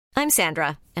I'm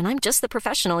Sandra, and I'm just the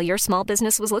professional your small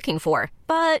business was looking for.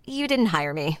 But you didn't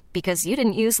hire me because you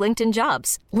didn't use LinkedIn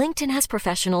Jobs. LinkedIn has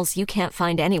professionals you can't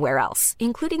find anywhere else,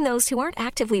 including those who aren't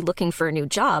actively looking for a new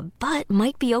job, but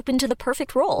might be open to the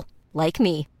perfect role, like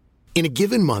me. In a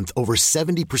given month, over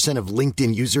 70% of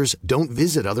LinkedIn users don't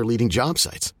visit other leading job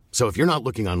sites. So if you're not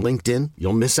looking on LinkedIn,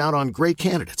 you'll miss out on great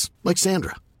candidates like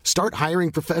Sandra. Start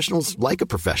hiring professionals like a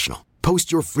professional.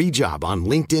 Post your free job on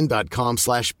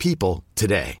linkedin.com/people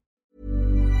today.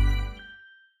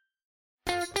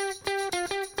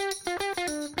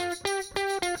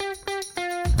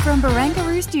 From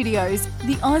Barangaroo Studios,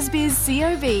 the AusBiz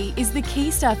COB is the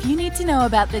key stuff you need to know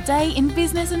about the day in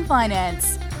business and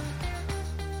finance.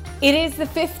 It is the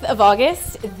 5th of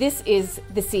August. This is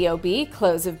the COB,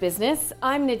 Close of Business.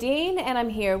 I'm Nadine, and I'm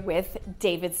here with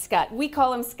David Scott. We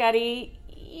call him Scotty.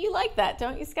 You like that,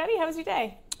 don't you, Scotty? How was your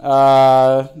day?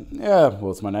 Yeah,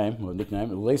 well, it's my name, or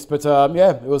nickname at least. But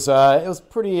yeah, it was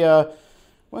pretty, I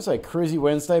won't say cruisy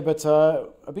Wednesday, but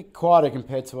a bit quieter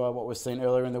compared to what we've seen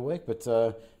earlier in the week. But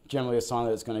generally a sign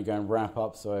that it's going to go and ramp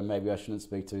up, so maybe I shouldn't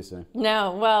speak too soon.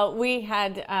 No, well, we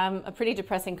had a pretty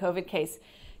depressing COVID case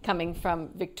coming from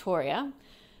Victoria.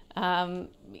 And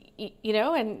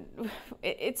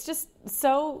it's just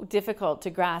so difficult to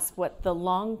grasp what the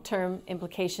long-term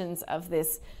implications of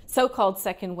this so-called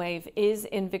second wave is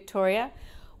in Victoria.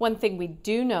 One thing we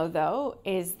do know, though,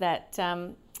 is that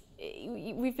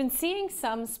we've been seeing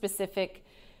some specific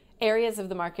areas of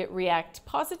the market react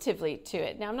positively to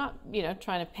it. Now, I'm not,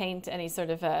 trying to paint any sort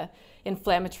of a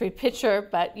inflammatory picture,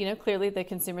 but, clearly the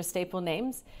consumer staple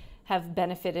names have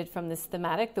benefited from this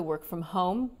thematic. The work from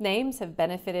home names have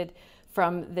benefited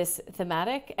from this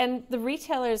thematic, and the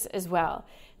retailers as well,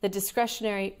 the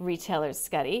discretionary retailers,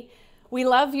 Scotty. We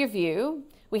love your view.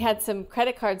 We had some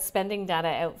credit card spending data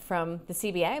out from the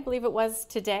CBA, I believe it was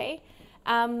today.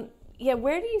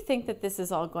 Where do you think that this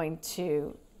is all going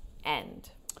to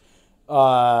end?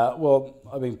 Well,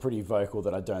 I've been pretty vocal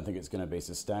that I don't think it's going to be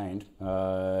sustained.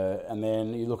 And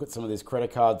then you look at some of this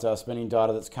credit card spending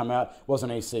data that's come out. It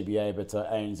wasn't ECBA, but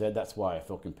ANZ. That's why I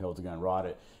felt compelled to go and write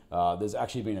it. There's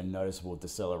actually been a noticeable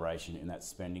deceleration in that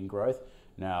spending growth.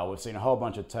 Now, we've seen a whole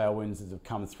bunch of tailwinds that have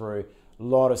come through. A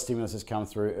lot of stimulus has come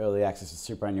through, early access to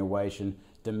superannuation.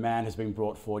 Demand has been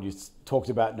brought forward. You talked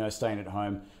about staying at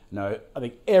home. I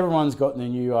think everyone's got the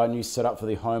new setup for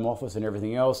the home office and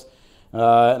everything else.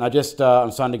 And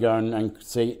I'm starting to go and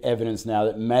see evidence now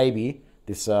that maybe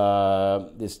this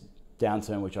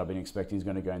downturn, which I've been expecting, is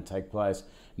going to go and take place.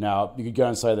 Now, you could go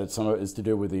and say that some of it is to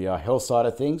do with the health side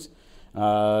of things.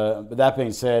 But that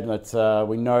being said,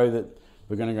 we know that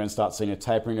we're going to go and start seeing a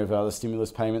tapering of the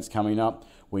stimulus payments coming up.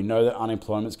 We know that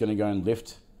unemployment's going to go and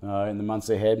lift in the months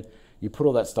ahead. You put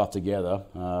all that stuff together,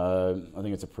 I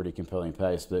think it's a pretty compelling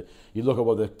pace. But you look at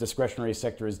what the discretionary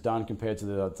sector has done compared to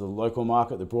the local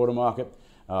market, the broader market.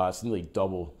 It's nearly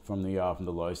double from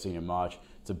the low seen in March.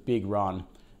 It's a big run.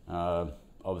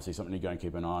 Obviously something to go and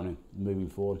keep an eye on moving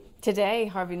forward. Today,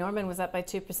 Harvey Norman was up by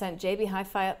 2%, JB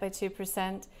Hi-Fi up by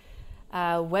 2%,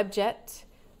 Webjet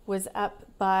was up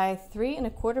by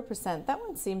 3.25%. That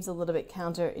one seems a little bit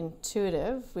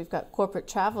counterintuitive. We've got corporate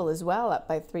travel as well up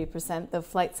by 3%. The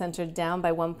Flight Centre down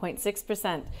by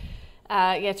 1.6%.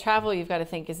 Travel, you've got to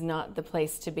think, is not the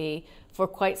place to be for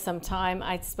quite some time.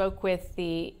 I spoke with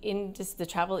the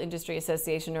Travel Industry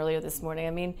Association earlier this morning.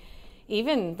 I mean,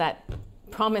 even that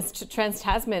promised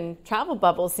Trans-Tasman travel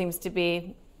bubble seems to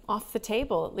be off the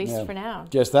table, at least for now.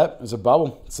 Just that. It's a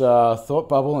bubble. It's a thought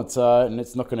bubble. And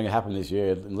it's not going to happen this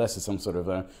year unless there's some sort of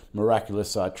a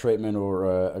miraculous treatment or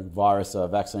a virus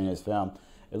vaccine is found.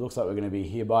 It looks like we're going to be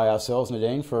here by ourselves,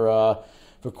 Nadine, for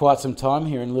quite some time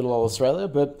here in little old Australia.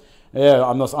 But yeah,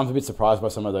 I'm a bit surprised by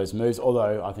some of those moves,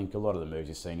 although I think a lot of the moves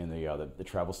you've seen in the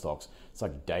travel stocks, it's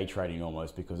like day trading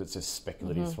almost, because it's just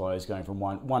speculative flows going from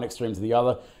one extreme to the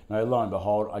other. Lo and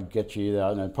behold, I get you,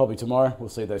 probably tomorrow we'll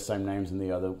see those same names in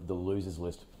the losers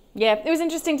list. Yeah, it was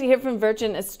interesting to hear from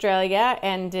Virgin Australia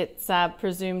and its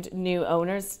presumed new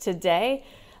owners today.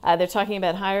 They're talking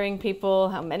about hiring people,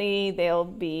 how many they'll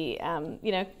be,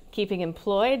 keeping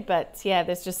employed. But yeah,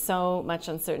 there's just so much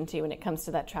uncertainty when it comes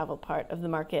to that travel part of the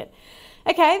market.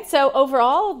 Okay, so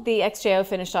overall, the XJO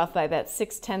finished off by about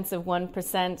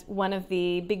 0.6%. One of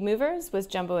the big movers was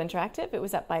Jumbo Interactive. It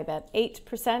was up by about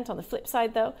 8%. On the flip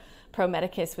side, though, Pro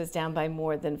Medicus was down by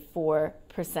more than 4%.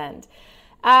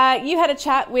 You had a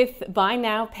chat with buy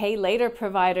now, pay later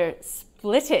provider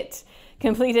Splitit.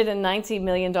 Completed a $90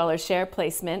 million share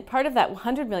placement, part of that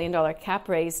 $100 million cap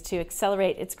raise to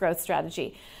accelerate its growth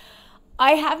strategy.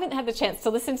 I haven't had the chance to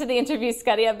listen to the interview,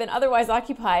 Scotty. I've been otherwise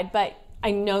occupied, but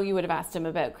I know you would have asked him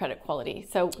about credit quality.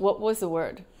 So what was the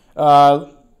word?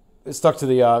 Stuck to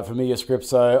the familiar script.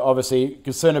 So obviously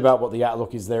concerned about what the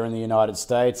outlook is there in the United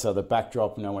States. So the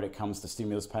backdrop, when it comes to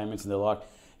stimulus payments and the like.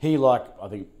 I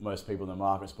think most people in the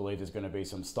markets believe there's going to be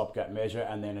some stopgap measure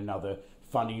and then another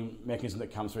funding mechanism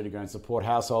that comes through to go and support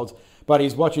households. But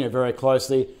he's watching it very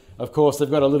closely. Of course, they've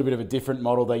got a little bit of a different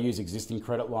model. They use existing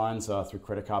credit lines through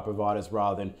credit card providers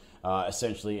rather than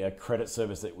essentially a credit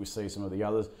service that we see some of the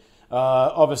others.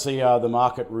 Obviously, the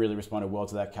market really responded well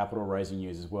to that capital raising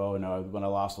news as well. When I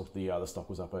last looked, the stock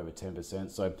was up over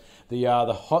 10%. So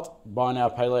the hot buy now,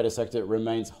 pay later sector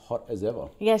remains hot as ever.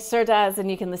 Yes, sure does.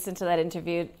 And you can listen to that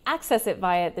interview, access it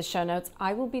via the show notes.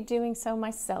 I will be doing so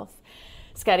myself.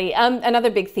 Scotty, another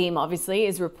big theme, obviously,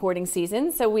 is reporting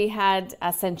season. So we had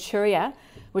Centuria,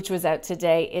 which was out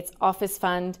today. Its office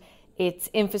fund, its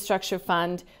infrastructure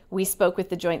fund. We spoke with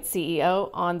the joint CEO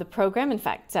on the program. In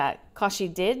fact,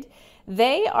 Koshi did.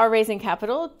 They are raising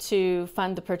capital to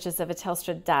fund the purchase of a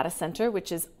Telstra data center,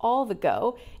 which is all the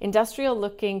go. Industrial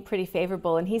looking pretty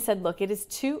favorable. And he said, look, it is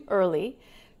too early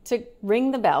to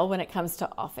ring the bell when it comes to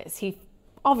office. He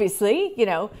obviously,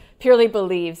 purely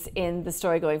believes in the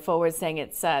story going forward, saying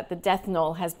it's the death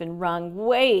knell has been rung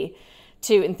way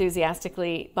too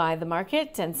enthusiastically by the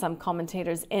market and some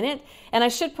commentators in it. And I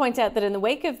should point out that in the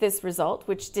wake of this result,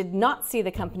 which did not see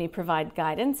the company provide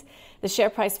guidance, the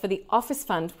share price for the office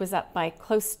fund was up by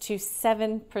close to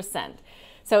 7%.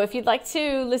 So if you'd like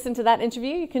to listen to that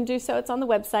interview, you can do so. It's on the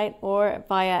website or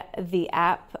via the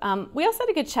app. We also had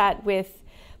a good chat with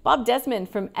Bob Desmond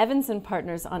from Evans &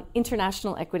 Partners on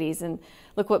international equities. And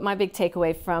look, what my big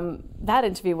takeaway from that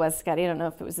interview was, Scotty, I don't know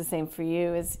if it was the same for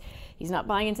you, is he's not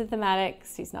buying into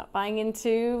thematics. He's not buying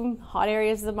into hot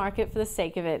areas of the market for the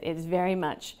sake of it. It is very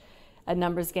much a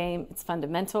numbers game. It's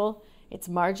fundamental. It's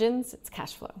margins. It's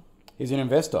cash flow. He's an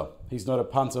investor. He's not a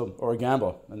punter or a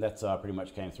gambler. And that pretty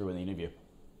much came through in the interview.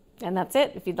 And that's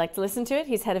it. If you'd like to listen to it,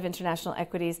 he's head of international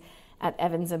equities at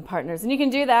Evans & Partners. And you can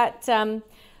do that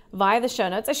via the show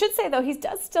notes. I should say, though, he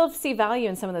does still see value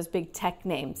in some of those big tech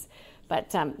names.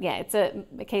 But it's a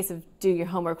case of do your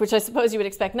homework, which I suppose you would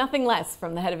expect nothing less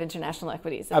from the head of international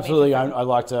equities. Absolutely. I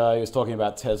liked, he was talking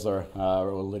about Tesla, or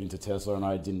alluding to Tesla, and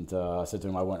I said to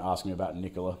him I won't ask him about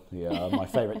Nikola, my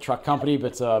favourite truck company,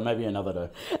 but maybe another day.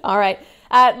 All right.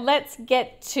 Let's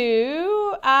get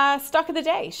to stock of the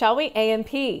day, shall we?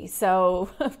 AMP. So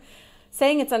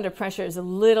saying it's under pressure is a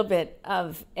little bit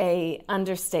of a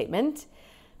understatement.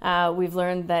 We've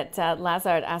learned that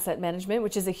Lazard Asset Management,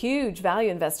 which is a huge value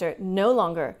investor, no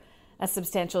longer a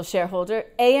substantial shareholder.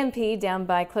 AMP down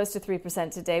by close to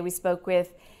 3% today. We spoke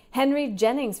with Henry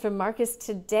Jennings from Marcus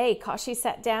Today. Koshi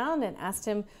sat down and asked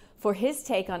him for his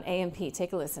take on AMP.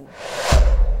 Take a listen.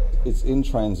 It's in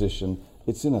transition.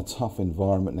 It's in a tough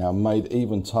environment now, made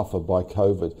even tougher by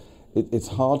COVID. It's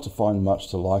hard to find much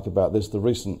to like about this. The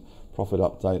recent profit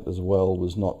update as well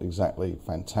was not exactly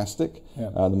fantastic. Yeah.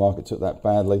 The market took that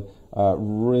badly.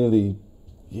 Really,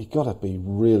 you've got to be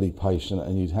really patient,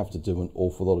 and you'd have to do an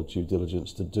awful lot of due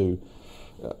diligence to do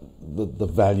the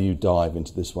value dive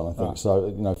into this one, I think. Right.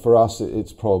 So, for us,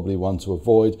 it's probably one to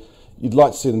avoid. You'd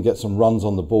like to see them get some runs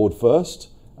on the board first,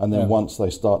 and then once they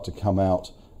start to come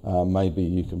out, maybe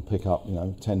you can pick up,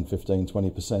 10, 15,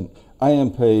 20%.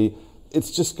 AMP, it's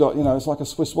just got, it's like a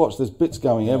Swiss watch. There's bits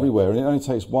going everywhere, and it only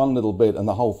takes one little bit and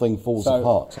the whole thing falls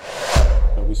apart.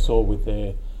 We saw with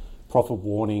their profit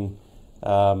warning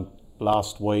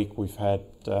last week, we've had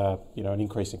an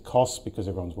increase in costs because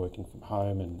everyone's working from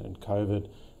home and COVID,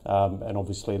 and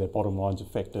obviously their bottom line's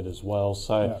affected as well.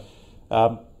 So,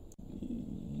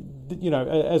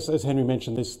 as Henry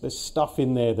mentioned, there's stuff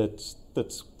in there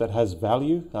that has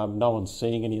value. No one's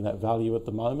seeing any of that value at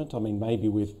the moment. I mean, maybe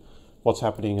with what's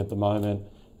happening at the moment,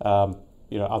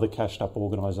 other cashed up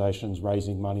organisations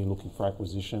raising money, looking for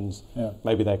acquisitions. Yeah.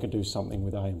 Maybe they could do something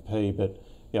with AMP, but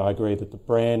I agree that the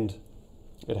brand,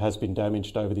 it has been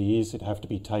damaged over the years. It'd have to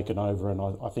be taken over, and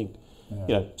I think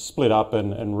split up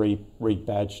and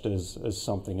rebadged as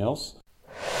something else.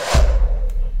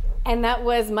 And that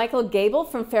was Michael Gable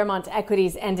from Fairmont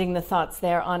Equities ending the thoughts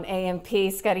there on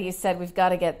AMP. Scotty, you said we've got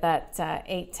to get that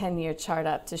 8-10-year chart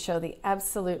up to show the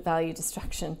absolute value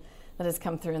destruction that has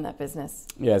come through in that business.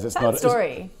 Yeah, it's not a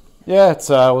story. It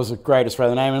was a great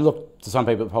Australian name, and look, to some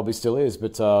people it probably still is,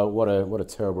 but what a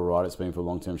terrible ride it's been for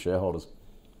long-term shareholders.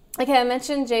 Okay, I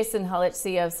mentioned Jason Hullett,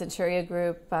 CEO of Centuria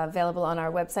Group, available on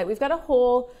our website. We've got a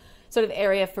whole sort of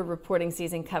area for reporting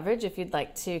season coverage if you'd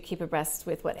like to keep abreast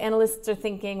with what analysts are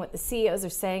thinking, what the CEOs are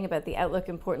saying about the outlook,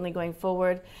 importantly, going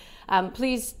forward.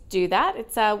 Please do that.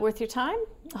 It's worth your time,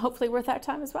 hopefully worth our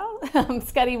time as well.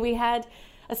 Scotty, we had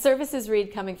a services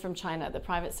read coming from China, the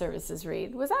private services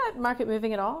read. Was that market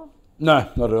moving at all?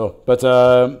 No, not at all. But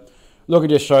Look, it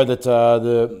just showed that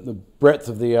the breadth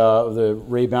of the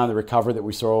rebound, the recovery that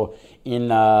we saw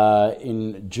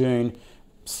in June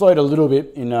slowed a little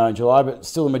bit in July, but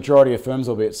still the majority of firms,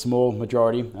 albeit small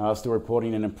majority, are still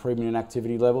reporting an improvement in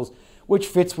activity levels, which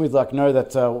fits with what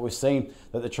we're seeing,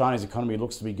 that the Chinese economy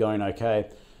looks to be going okay.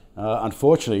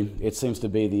 Unfortunately, it seems to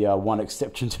be the one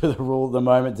exception to the rule at the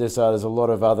moment. There's a lot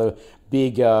of other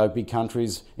big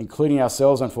countries, including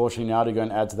ourselves, unfortunately, now to go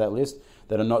and add to that list,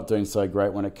 that are not doing so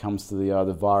great when it comes to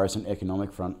the virus and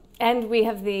economic front. And we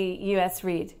have the US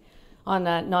read on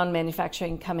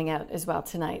non-manufacturing coming out as well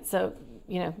tonight. So,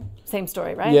 same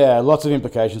story, right? Yeah, lots of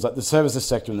implications. Like the services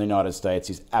sector in the United States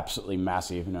is absolutely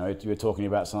massive. You're talking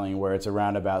about something where it's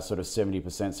around about sort of 70%,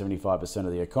 75%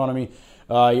 of the economy.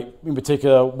 In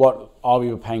particular, what I'll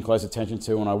be paying close attention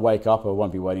to when I wake up, I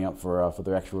won't be waiting up for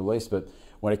the actual release, but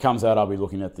when it comes out, I'll be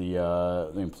looking at the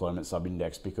employment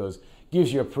sub-index, because it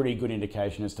gives you a pretty good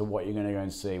indication as to what you're going to go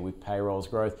and see with payrolls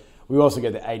growth. We also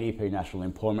get the ADP National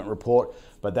Employment Report,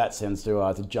 but that tends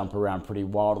to jump around pretty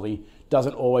wildly.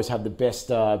 Doesn't always have the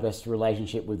best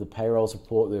relationship with the payrolls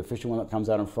report, the official one that comes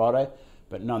out on Friday,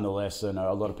 but nonetheless, a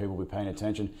lot of people will be paying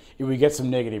attention. If we get some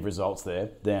negative results there,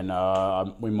 then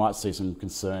we might see some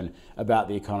concern about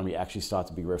the economy actually start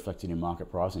to be reflected in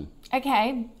market pricing.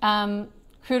 Okay.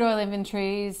 Crude oil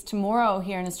inventories. Tomorrow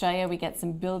here in Australia, we get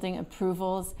some building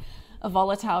approvals. A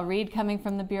volatile read coming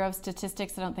from the Bureau of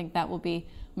Statistics. I don't think that will be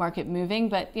market moving,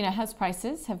 but house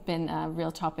prices have been a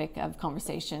real topic of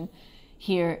conversation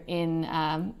here in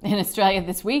Australia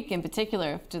this week, in particular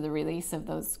after the release of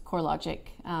those CoreLogic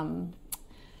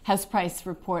house price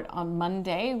report on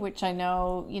Monday, which I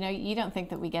know you don't think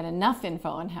that we get enough info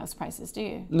on house prices, do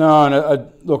you?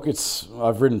 No, look,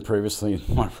 I've written previously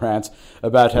in my rants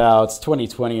about how it's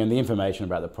 2020 and the information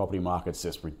about the property market's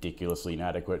just ridiculously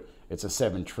inadequate. It's a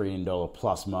 $7 trillion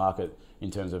plus market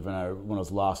in terms of when it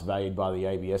was last valued by the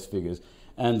ABS figures,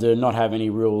 and not have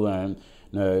any real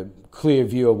clear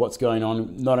view of what's going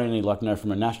on, not only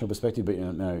from a national perspective, but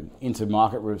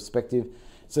inter-market perspective.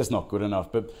 It's just not good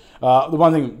enough. But the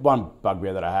one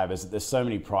bugbear that I have is that there's so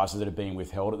many prices that are being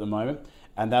withheld at the moment,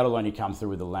 and that'll only come through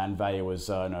with the land valuer's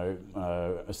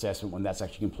assessment when that's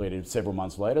actually completed several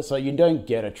months later. So you don't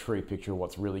get a true picture of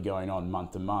what's really going on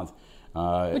month to month.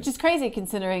 Which is crazy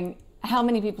considering how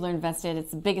many people are invested.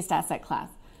 It's the biggest asset class.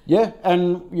 Yeah,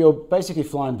 and you're basically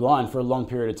flying blind for a long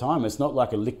period of time. It's not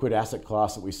like a liquid asset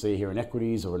class that we see here in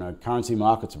equities or in currency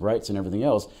markets, rates and everything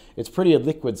else. It's pretty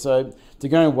illiquid. So to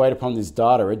go and wait upon this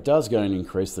data, it does go and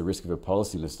increase the risk of a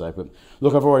policy mistake. But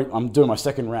look, I'm doing my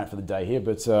second rant for the day here,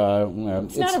 but it's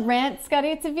not a rant, Scotty.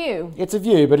 It's a view. It's a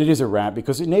view, but it is a rant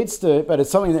because it's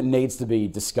something that needs to be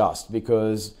discussed,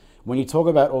 because when you talk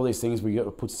about all these things, we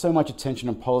put so much attention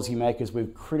on policymakers.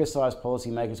 We've criticised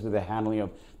policymakers with their handling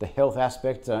of the health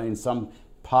aspect in some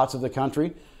parts of the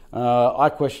country. I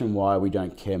question why we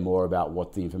don't care more about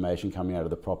what the information coming out of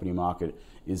the property market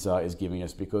is giving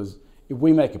us, because if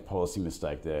we make a policy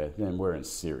mistake there, then we're in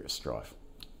serious strife.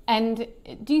 And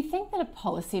do you think that a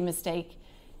policy mistake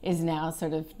is now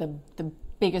sort of the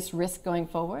biggest risk going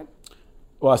forward?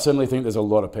 Well, I certainly think there's a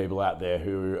lot of people out there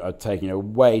who are taking a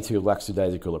way too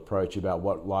lackadaisical approach about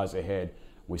what lies ahead.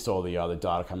 We saw the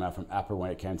data come out from APRA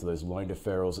when it came to those loan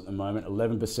deferrals at the moment.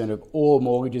 11% of all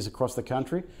mortgages across the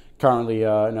country currently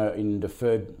in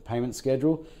deferred payment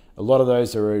schedule. A lot of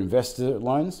those are investor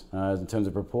loans in terms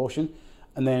of proportion.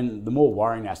 And then the more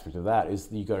worrying aspect of that is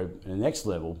you go to the next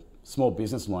level, small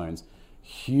business loans.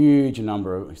 Huge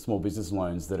number of small business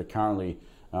loans that are currently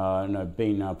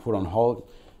being put on hold.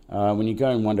 When you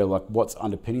go and wonder what's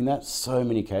underpinning that, so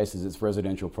many cases it's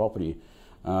residential property.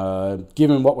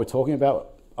 Given what we're talking about,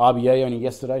 RBA only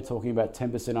yesterday talking about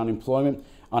 10% unemployment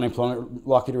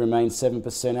likely to remain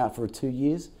 7% out for 2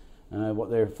 years, what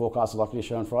their forecasts are likely to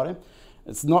show on Friday.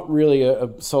 It's not really a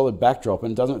solid backdrop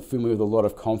and doesn't fill me with a lot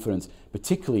of confidence,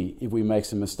 particularly if we make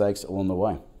some mistakes along the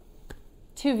way.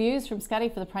 Two views from Scotty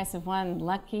for the price of one.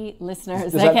 Lucky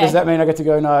listeners. Does that mean I get to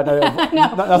go? No,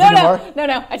 tomorrow?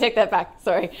 No, I take that back.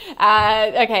 Sorry.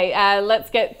 Let's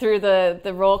get through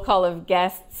the roll call of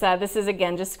guests. This is,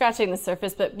 again, just scratching the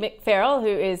surface, but Mick Farrell, who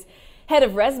is head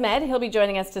of ResMed, he'll be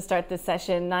joining us to start this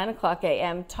session, 9 o'clock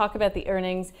a.m., talk about the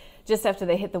earnings just after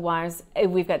they hit the wires.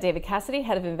 We've got David Cassidy,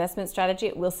 head of investment strategy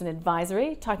at Wilson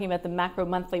Advisory, talking about the macro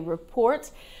monthly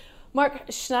report. Mark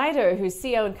Schneider, who's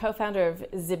CEO and co-founder of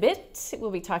Zibit, will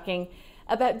be talking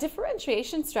about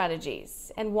differentiation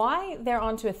strategies and why they're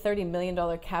onto a $30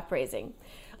 million cap raising.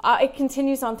 It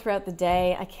continues on throughout the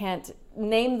day. I can't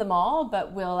name them all,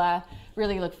 but we'll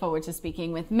really look forward to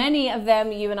speaking with many of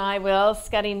them. You and I will.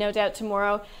 Scotty, no doubt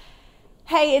tomorrow.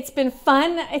 Hey, it's been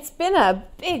fun. It's been a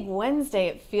big Wednesday,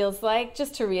 it feels like.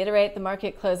 Just to reiterate, the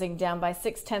market closing down by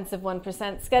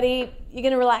 0.6%. Scotty, you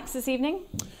going to relax this evening?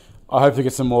 I hope to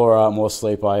get some more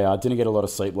sleep. I didn't get a lot of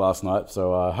sleep last night,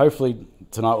 so hopefully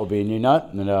tonight will be a new night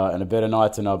and a better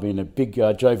night, and I'll be in a big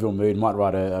jovial mood. Might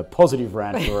write a positive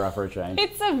rant for a change.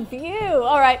 It's a view.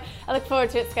 All right, I look forward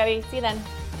to it, Scotty. See you then.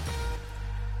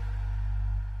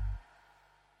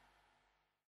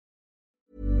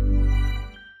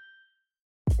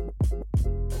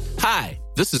 Hi,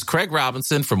 this is Craig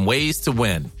Robinson from Ways to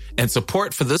Win, and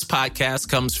support for this podcast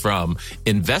comes from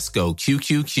Invesco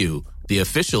QQQ, the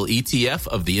official ETF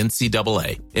of the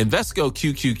NCAA. Invesco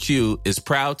QQQ is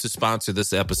proud to sponsor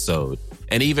this episode,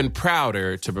 and even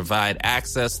prouder to provide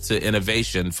access to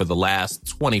innovation for the last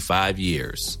 25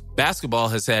 years. Basketball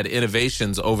has had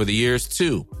innovations over the years,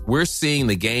 too. We're seeing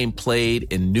the game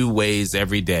played in new ways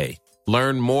every day.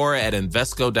 Learn more at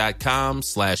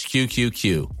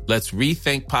Invesco.com/QQQ. Let's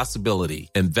rethink possibility.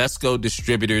 Invesco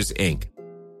Distributors, Inc.